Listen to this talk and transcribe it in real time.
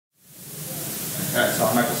So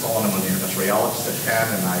I'm Michael Soulen. I'm an interventional radiologist at Penn,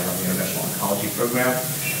 and I run the interventional oncology program,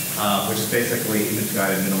 which is basically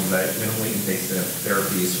image-guided, minimally invasive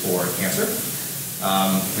therapies for cancer.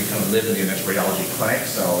 We kind of live in the interventional radiology clinic,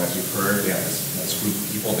 so as you've heard, we have this group of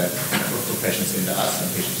people that refer patients into us,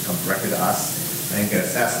 and patients come directly to us and get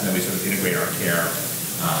assessed, and then we sort of integrate our care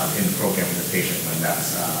in the program with the patient when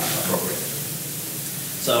that's appropriate.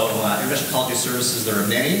 So interventional oncology services, there are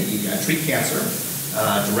many. We treat cancer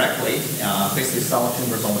directly, basically solid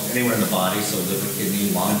tumors almost anywhere in the body, so liver, kidney,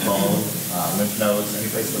 lung, bone, lymph nodes, any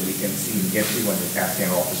place that we can see and get to under CAT scan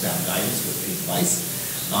or ultrasound guidance with a device.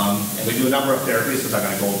 And we do a number of therapies, which I'm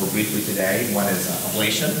going to go over briefly today. One is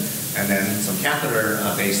ablation, and then some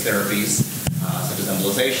catheter-based therapies, such as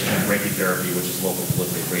embolization and brachytherapy, which is local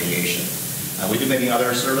delivery of radiation. We do many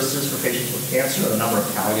other services for patients with cancer, a number of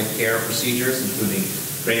palliative care procedures, including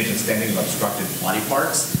drainage and stenting of obstructed body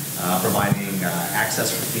parts, providing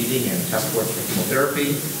access for feeding and test ports for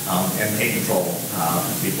chemotherapy, and pain control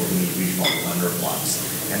for people who need regional nerve blocks.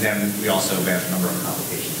 And then we also manage a number of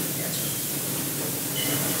complications of cancer.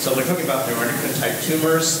 So we're talking about neuroendocrine type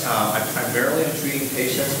tumors. I primarily am treating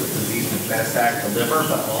patients with disease with metastatic to liver,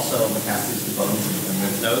 but also metastases to bones and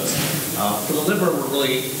lymph nodes. For the liver, we're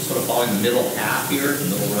really sort of following the middle path here,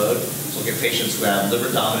 the middle road. So we'll get patients who have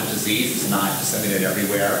liver-dominant disease, it's not disseminated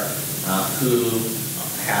everywhere, who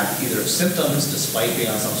have either symptoms despite being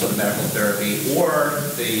on some sort of medical therapy, or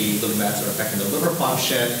the liver mets are affecting their liver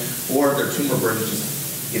function, or their tumor burden is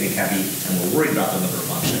just getting heavy and we're worried about the liver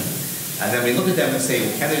function. And then we look at them and say,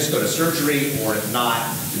 well, can they just go to surgery, or if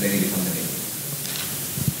not, do they need to come to me?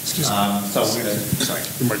 Excuse me. So we're going to, sorry.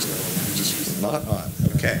 The mic's not on.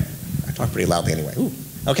 Okay. I talk pretty loudly anyway. Ooh.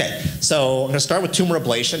 Okay, so I'm going to start with tumor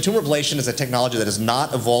ablation. Tumor ablation is a technology that has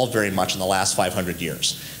not evolved very much in the last 500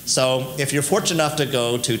 years. So if you're fortunate enough to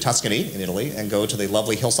go to Tuscany in Italy and go to the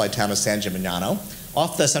lovely hillside town of San Gimignano,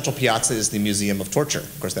 off the central piazza is the Museum of Torture.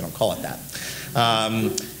 Of course, they don't call it that.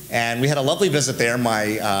 And we had a lovely visit there.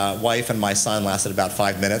 My wife and my son lasted about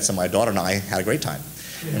 5 minutes, and my daughter and I had a great time.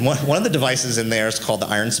 And one of the devices in there is called the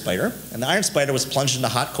iron spider. And the iron spider was plunged into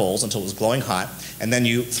hot coals until it was glowing hot. And then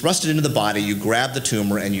you thrust it into the body, you grabbed the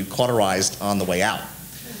tumor, and you cauterized on the way out.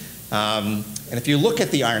 And if you look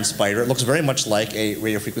at the iron spider, it looks very much like a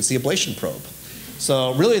radiofrequency ablation probe.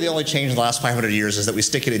 So really the only change in the last 500 years is that we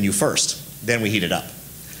stick it in you first, then we heat it up.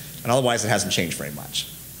 And otherwise it hasn't changed very much.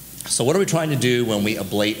 So what are we trying to do when we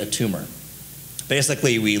ablate a tumor?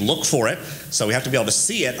 Basically, we look for it, so we have to be able to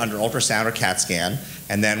see it under ultrasound or CAT scan,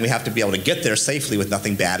 and then we have to be able to get there safely with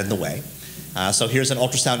nothing bad in the way. So here's an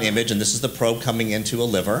ultrasound image, and this is the probe coming into a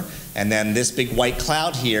liver, and then this big white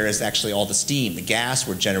cloud here is actually all the steam, the gas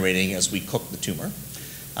we're generating as we cook the tumor.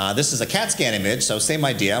 This is a CAT scan image, so same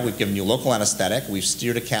idea. We've given you local anesthetic, we've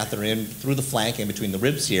steered a catheter in through the flank in between the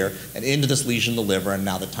ribs here, and into this lesion in the liver, and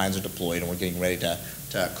now the tines are deployed, and we're getting ready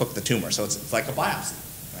to cook the tumor. So it's like a biopsy.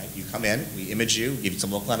 You come in, we image you, give you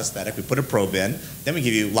some local anesthetic, we put a probe in, then we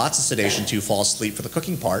give you lots of sedation till you fall asleep for the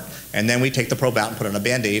cooking part, and then we take the probe out and put it on a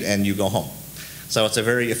Band-Aid and you go home. So it's a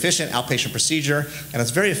very efficient outpatient procedure, and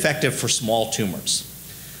it's very effective for small tumors.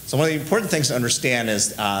 So one of the important things to understand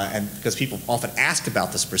is, and because people often ask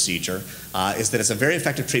about this procedure, is that it's a very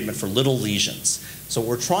effective treatment for little lesions. So what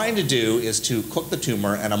we're trying to do is to cook the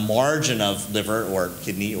tumor and a margin of liver or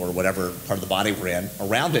kidney or whatever part of the body we're in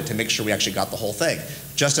around it to make sure we actually got the whole thing.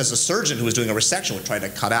 Just as a surgeon who was doing a resection would try to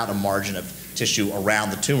cut out a margin of tissue around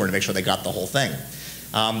the tumor to make sure they got the whole thing.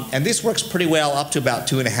 And this works pretty well up to about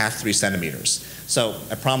 2.5, 3 centimeters. So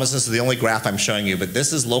I promise this is the only graph I'm showing you, but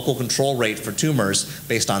this is local control rate for tumors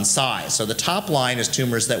based on size. So the top line is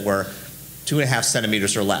tumors that were 2.5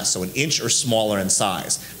 centimeters or less, so an inch or smaller in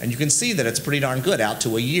size. And you can see that it's pretty darn good. Out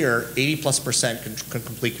to a year, 80+%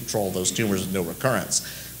 complete control of those tumors with no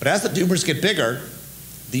recurrence. But as the tumors get bigger,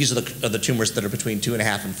 these are the tumors that are between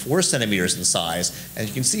 2.5 and 4 centimeters in size. And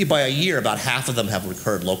you can see by a year, about half of them have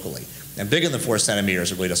recurred locally. And bigger than 4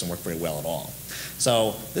 centimeters, it really doesn't work very well at all.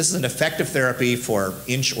 So this is an effective therapy for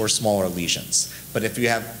inch or smaller lesions. But if you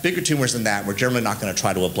have bigger tumors than that, we're generally not going to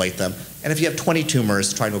try to ablate them. And if you have 20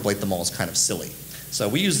 tumors, trying to ablate them all is kind of silly. So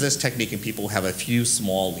we use this technique in people who have a few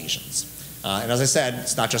small lesions. And as I said,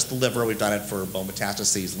 it's not just the liver. We've done it for bone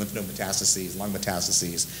metastases, lymph node metastases, lung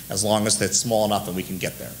metastases, as long as it's small enough and we can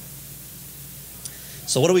get there.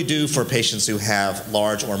 So what do we do for patients who have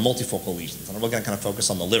large or multifocal lesions? And we're going to kind of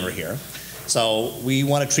focus on the liver here. So we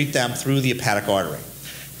want to treat them through the hepatic artery.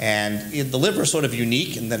 And the liver is sort of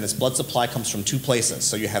unique in that its blood supply comes from 2 places.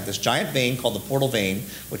 So you have this giant vein called the portal vein,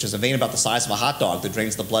 which is a vein about the size of a hot dog that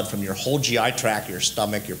drains the blood from your whole GI tract, your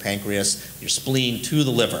stomach, your pancreas, your spleen, to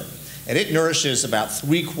the liver. And it nourishes about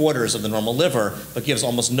 3/4 of the normal liver, but gives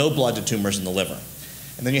almost no blood to tumors in the liver.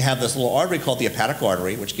 And then you have this little artery called the hepatic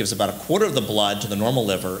artery, which gives about 1/4 of the blood to the normal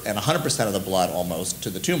liver and 100% of the blood almost to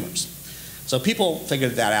the tumors. So people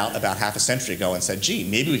figured that out about half a century ago and said, gee,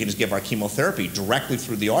 maybe we can just give our chemotherapy directly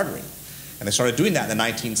through the artery. And they started doing that in the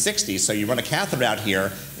 1960s. So you run a catheter out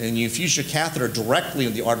here, and you infuse your catheter directly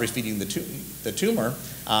in the artery feeding the tumor,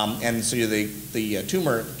 and so the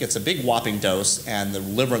tumor gets a big whopping dose, and the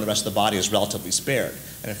liver and the rest of the body is relatively spared.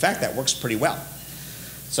 And in fact, that works pretty well.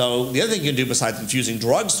 So the other thing you can do besides infusing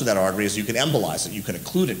drugs through that artery is you can embolize it. You can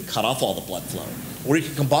occlude it and cut off all the blood flow. Or you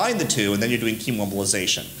can combine the two, and then you're doing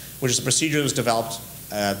chemoembolization, which is a procedure that was developed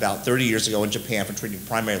about 30 years ago in Japan for treating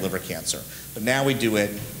primary liver cancer. But now we do it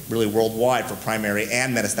really worldwide for primary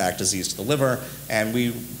and metastatic disease to the liver, and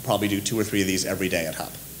we probably do 2 or 3 of these every day at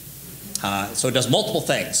HUB. So it does multiple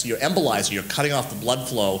things. You're embolizing, you're cutting off the blood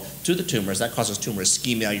flow to the tumors. That causes tumor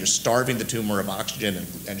ischemia. You're starving the tumor of oxygen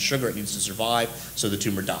and sugar it needs to survive, so the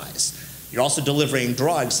tumor dies. You're also delivering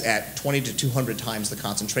drugs at 20 to 200 times the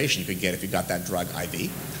concentration you could get if you got that drug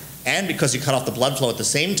IV. And because you cut off the blood flow at the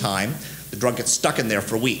same time, the drug gets stuck in there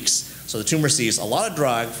for weeks. So the tumor sees a lot of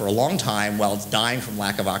drug for a long time while it's dying from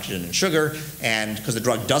lack of oxygen and sugar, and because the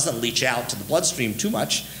drug doesn't leach out to the bloodstream too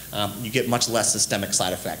much, you get much less systemic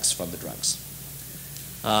side effects from the drugs.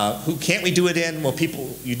 Who can't we do it in? Well,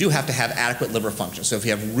 you do have to have adequate liver function. So if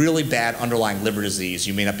you have really bad underlying liver disease,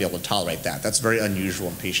 you may not be able to tolerate that. That's very unusual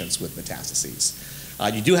in patients with metastases.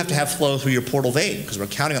 You do have to have flow through your portal vein, because we're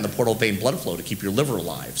counting on the portal vein blood flow to keep your liver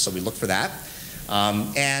alive. So we look for that.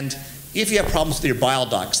 And if you have problems with your bile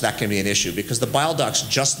ducts, that can be an issue, because the bile ducts,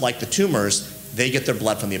 just like the tumors, they get their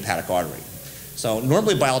blood from the hepatic artery. So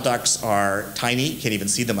normally bile ducts are tiny, you can't even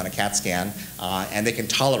see them on a CAT scan, and they can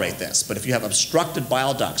tolerate this. But if you have obstructed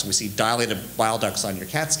bile ducts, we see dilated bile ducts on your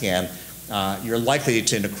CAT scan, you're likely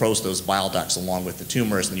to necrose those bile ducts along with the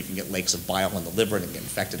tumors, and you can get lakes of bile in the liver and get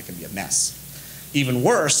infected. It can be a mess. Even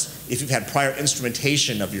worse, if you've had prior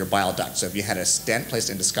instrumentation of your bile duct. So if you had a stent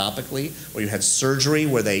placed endoscopically, or you had surgery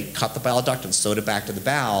where they cut the bile duct and sewed it back to the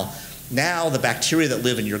bowel, now the bacteria that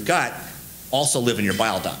live in your gut also live in your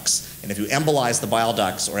bile ducts. And if you embolize the bile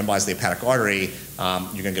ducts or embolize the hepatic artery,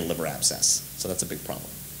 you're going to get a liver abscess. So that's a big problem.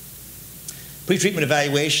 Pre-treatment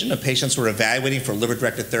evaluation of patients who are evaluating for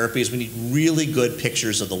liver-directed therapies, we need really good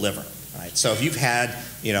pictures of the liver. Right? So if you've had,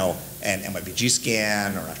 an MIBG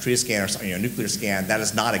scan or a Arteria scan or something, a nuclear scan, that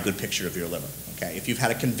is not a good picture of your liver. Okay? If you've had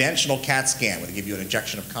a conventional CAT scan where they give you an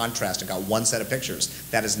injection of contrast and got one set of pictures,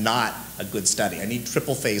 that is not a good study. I need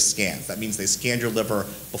triple phase scans. That means they scan your liver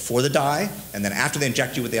before the dye, and then after they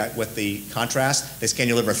inject you with the contrast, they scan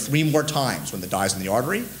your liver 3 more times, when the dye is in the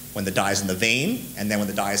artery, when the dye is in the vein, and then when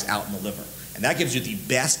the dye is out in the liver. And that gives you the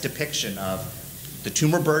best depiction of the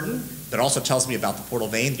tumor burden, but also tells me about the portal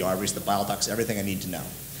vein, the arteries, the bile ducts, everything I need to know.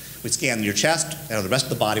 We scan your chest and the rest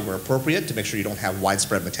of the body where appropriate to make sure you don't have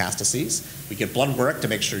widespread metastases. We get blood work to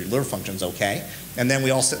make sure your liver function's okay. And then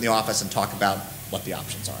we all sit in the office and talk about what the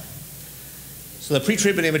options are. So the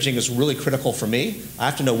pre-treatment imaging is really critical for me. I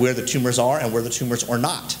have to know where the tumors are and where the tumors are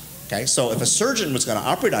not. Okay? So if a surgeon was going to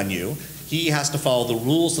operate on you, he has to follow the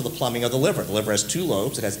rules of the plumbing of the liver. The liver has 2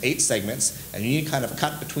 lobes, it has 8 segments, and you need to kind of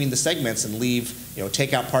cut between the segments and leave,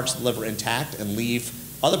 take out parts of the liver intact and leave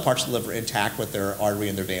other parts of the liver intact with their artery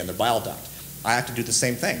and their vein and their bile duct. I have to do the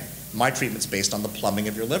same thing. My treatment's based on the plumbing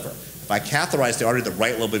of your liver. If I catheterize the artery, the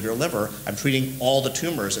right lobe of your liver, I'm treating all the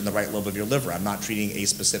tumors in the right lobe of your liver. I'm not treating a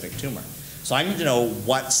specific tumor. So I need to know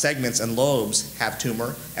what segments and lobes have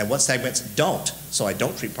tumor and what segments don't, so I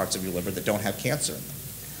don't treat parts of your liver that don't have cancer in them.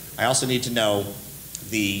 I also need to know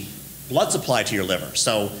the blood supply to your liver.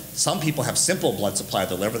 So some people have simple blood supply to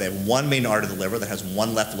the liver. They have one main artery of the liver that has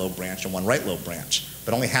one left lobe branch and one right lobe branch,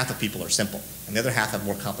 but only half of people are simple, and the other half have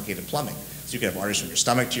more complicated plumbing. So you can have arteries from your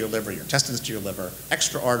stomach to your liver, your intestines to your liver,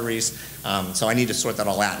 extra arteries. So I need to sort that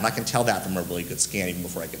all out, and I can tell that from a really good scan even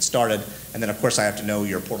before I get started. And then of course I have to know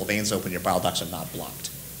your portal veins open, your bile ducts are not blocked.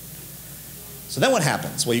 So then what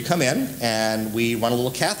happens? Well, you come in and we run a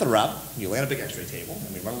little catheter up. You lay on a big x-ray table,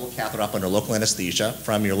 and we run a little catheter up under local anesthesia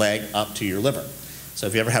from your leg up to your liver. So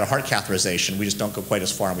if you ever had a heart catheterization, we just don't go quite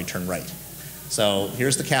as far and we turn right. So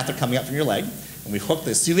here's the catheter coming up from your leg, and we hook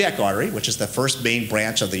the celiac artery, which is the first main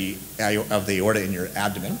branch of the aorta in your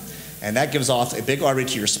abdomen, and that gives off a big artery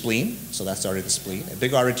to your spleen, so that's the artery of the spleen, a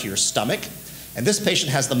big artery to your stomach, and this patient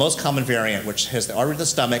has the most common variant, which has the artery of the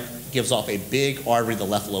stomach, gives off a big artery to the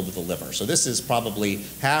left lobe of the liver. So this is probably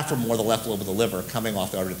half or more the left lobe of the liver coming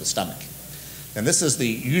off the artery of the stomach. And this is the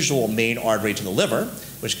usual main artery to the liver,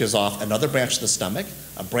 which gives off another branch to the stomach,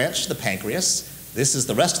 a branch to the pancreas. This is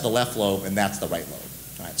the rest of the left lobe, and that's the right lobe.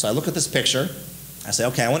 All right, so I look at this picture, I say,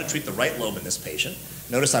 okay, I want to treat the right lobe in this patient.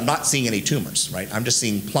 Notice I'm not seeing any tumors, right? I'm just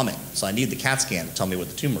seeing plumbing. So I need the CAT scan to tell me what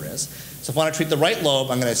the tumor is. So if I want to treat the right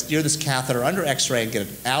lobe, I'm going to steer this catheter under X-ray and get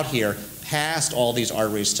it out here past all these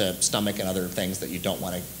arteries to stomach and other things that you don't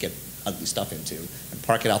want to get ugly stuff into, and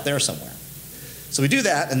park it out there somewhere. So we do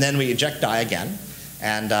that, and then we inject dye again.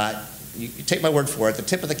 And you take my word for it, the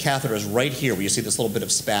tip of the catheter is right here where you see this little bit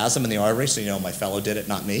of spasm in the artery, so you know my fellow did it,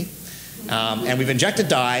 not me. And we've injected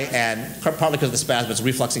dye, and partly because of the spasm, it's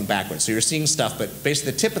refluxing backwards. So you're seeing stuff, but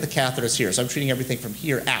basically the tip of the catheter is here. So I'm treating everything from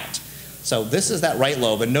here out. So this is that right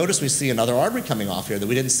lobe, and notice we see another artery coming off here that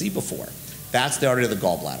we didn't see before. That's the artery of the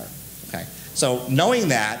gallbladder. Okay. So knowing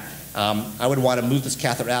that, I would want to move this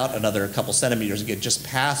catheter out another couple centimeters and get just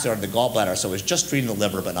past the artery of the gallbladder, so it's just treating the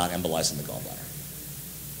liver but not embolizing the gallbladder.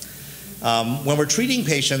 When we're treating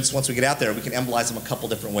patients, once we get out there, we can embolize them a couple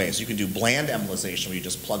different ways. You can do bland embolization, where you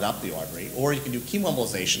just plug up the artery, or you can do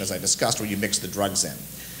chemoembolization, as I discussed, where you mix the drugs in.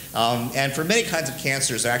 And for many kinds of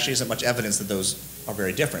cancers, there actually isn't much evidence that those are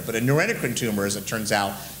very different. But in neuroendocrine tumors, it turns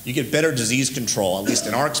out you get better disease control, at least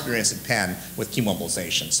in our experience at Penn, with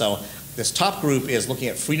chemoembolization. So this top group is looking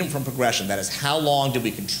at freedom from progression. That is, how long did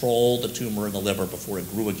we control the tumor in the liver before it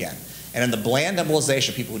grew again? And in the bland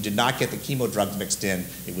embolization, people who did not get the chemo drugs mixed in,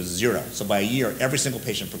 it was 0. So by a year, every single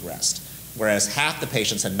patient progressed, whereas half the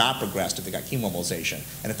patients had not progressed if they got chemoembolization.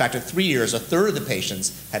 And in fact, at 3 years, a third of the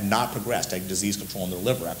patients had not progressed, had disease control in their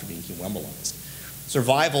liver after being chemoembolized.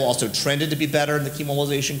 Survival also trended to be better in the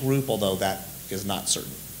chemoembolization group, although that is not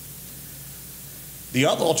certain. The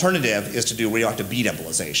other alternative is to do radioactive bead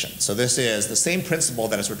embolization. So this is the same principle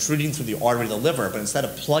that is retreating through the artery of the liver, but instead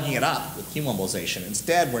of plugging it up with chemoembolization,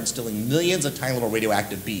 instead we're instilling millions of tiny little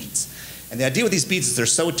radioactive beads. And the idea with these beads is they're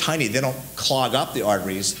so tiny, they don't clog up the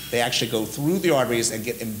arteries, they actually go through the arteries and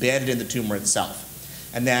get embedded in the tumor itself.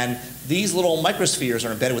 And then these little microspheres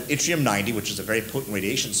are embedded with yttrium-90, which is a very potent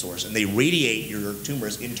radiation source, and they radiate your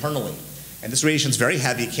tumors internally. And this radiation is very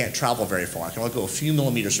heavy, it can't travel very far. It can only go a few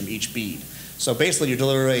millimeters from each bead. So basically, you're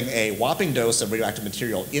delivering a whopping dose of radioactive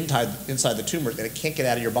material inside the tumor, and it can't get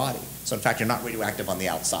out of your body. So in fact, you're not radioactive on the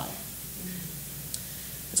outside.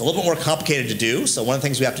 It's a little bit more complicated to do. So one of the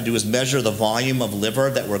things we have to do is measure the volume of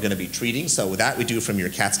liver that we're going to be treating. So with that, we do from your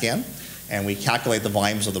CAT scan, and we calculate the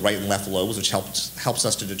volumes of the right and left lobes, which helps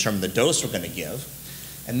us to determine the dose we're going to give.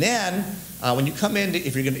 And then, when you come in,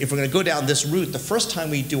 if we're going to go down this route, the first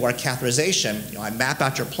time we do our catheterization, I map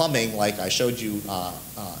out your plumbing like I showed you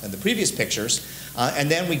in the previous pictures, and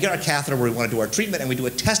then we get our catheter where we want to do our treatment, and we do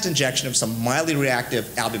a test injection of some mildly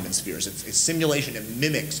reactive albumin spheres. It's a simulation, it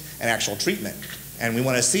mimics an actual treatment. And we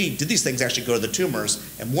want to see, did these things actually go to the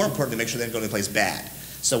tumors, and more importantly, make sure they don't go to any place bad.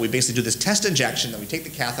 So we basically do this test injection, then we take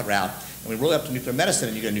the catheter out, and we roll it up to nuclear medicine,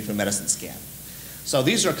 and you get a nuclear medicine scan. So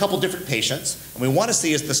these are a couple different patients, and we want to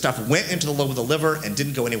see if the stuff went into the lobe of the liver and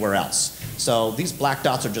didn't go anywhere else. So these black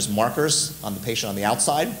dots are just markers on the patient on the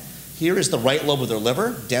outside. Here is the right lobe of their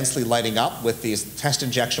liver, densely lighting up with this test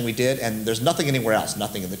injection we did, and there's nothing anywhere else,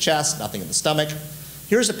 nothing in the chest, nothing in the stomach.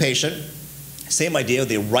 Here's a patient, same idea,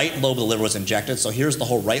 the right lobe of the liver was injected, so here's the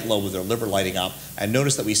whole right lobe of their liver lighting up, and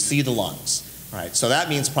notice that we see the lungs. All right, so that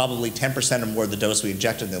means probably 10% or more of the dose we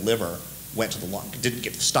injected in the liver went to the lung. It didn't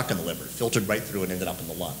get stuck in the liver. It filtered right through and ended up in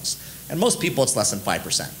the lungs. And most people, it's less than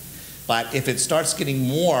 5%. But if it starts getting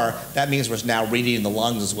more, that means we're now radiating the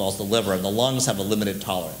lungs as well as the liver, and the lungs have a limited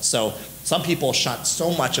tolerance. So some people shot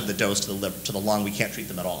so much of the dose to the liver, to the lung, we can't treat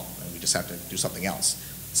them at all, and we just have to do something else.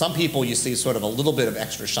 Some people, you see sort of a little bit of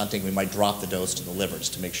extra shunting, we might drop the dose to the liver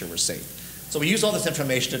just to make sure we're safe. So we use all this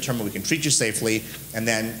information to determine we can treat you safely, and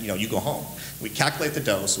then you go home. We calculate the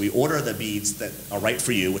dose, we order the beads that are right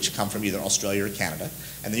for you, which come from either Australia or Canada,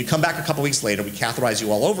 and then you come back a couple weeks later, we catheterize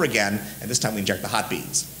you all over again, and this time we inject the hot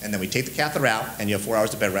beads. And then we take the catheter out, and you have 4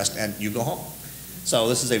 hours of bed rest, and you go home. So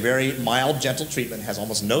this is a very mild, gentle treatment, has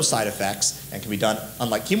almost no side effects, and can be done,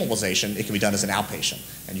 unlike chemoembolization, it can be done as an outpatient,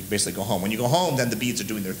 and you can basically go home. When you go home, then the beads are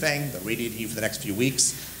doing their thing, they're radiating you for the next few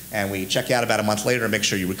weeks, and we check you out about a month later and make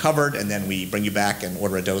sure you recovered, and then we bring you back and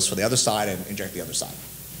order a dose for the other side and inject the other side.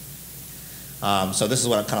 So this is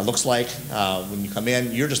what it kind of looks like. When you come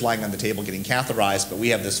in, you're just lying on the table getting catheterized, but we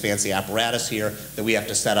have this fancy apparatus here that we have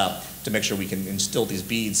to set up to make sure we can instill these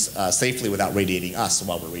beads safely without radiating us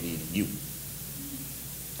while we're radiating you.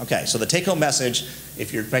 Okay, so the take-home message,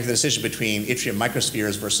 if you're making the decision between yttrium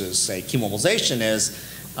microspheres versus, say, chemoembolization, is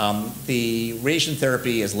the radiation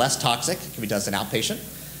therapy is less toxic, it can be done as an outpatient.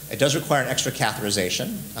 It does require an extra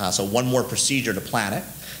catheterization, so one more procedure to plan it.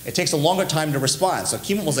 It takes a longer time to respond. So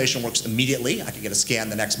chemoembolization works immediately. I can get a scan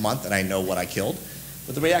the next month and I know what I killed.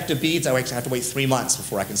 With the radioactive beads, I have to wait 3 months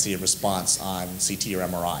before I can see a response on CT or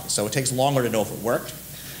MRI. So it takes longer to know if it worked.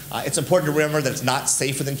 It's important to remember that it's not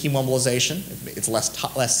safer than chemoembolization. It's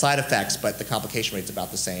less side effects, but the complication rate's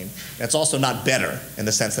about the same. And it's also not better in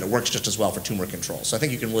the sense that it works just as well for tumor control. So I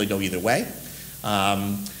think you can really go either way.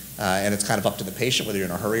 And it's kind of up to the patient whether you're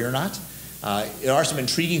in a hurry or not. There are some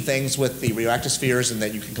intriguing things with the radioactive spheres in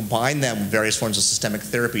that you can combine them with various forms of systemic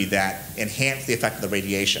therapy that enhance the effect of the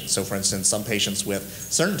radiation. So for instance, some patients with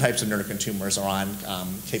certain types of neuroendocrine tumors are on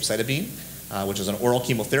capecitabine, which is an oral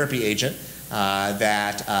chemotherapy agent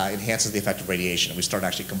that enhances the effect of radiation. And we start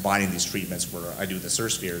actually combining these treatments where I do the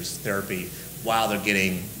spheres therapy while they're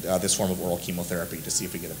getting this form of oral chemotherapy to see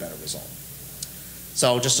if we get a better result.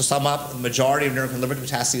 So just to sum up, the majority of neuroendocrine liver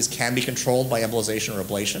metastases can be controlled by embolization or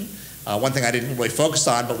ablation. One thing I didn't really focus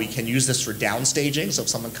on, but we can use this for downstaging. So if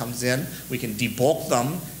someone comes in, we can debulk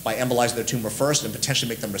them by embolizing their tumor first and potentially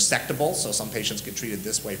make them resectable. So some patients get treated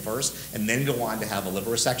this way first and then go on to have a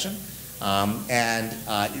liver resection.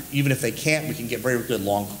 Even if they can't, we can get very good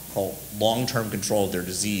long-term control of their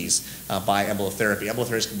disease by embolotherapy.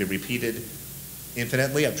 Embolotherapy can be repeated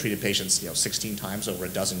infinitely. I've treated patients 16 times over a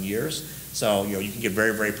dozen years. So you can get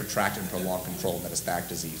very, very protracted and prolonged control of metastatic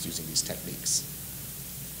disease using these techniques.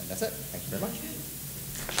 And that's it. Thank you very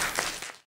much.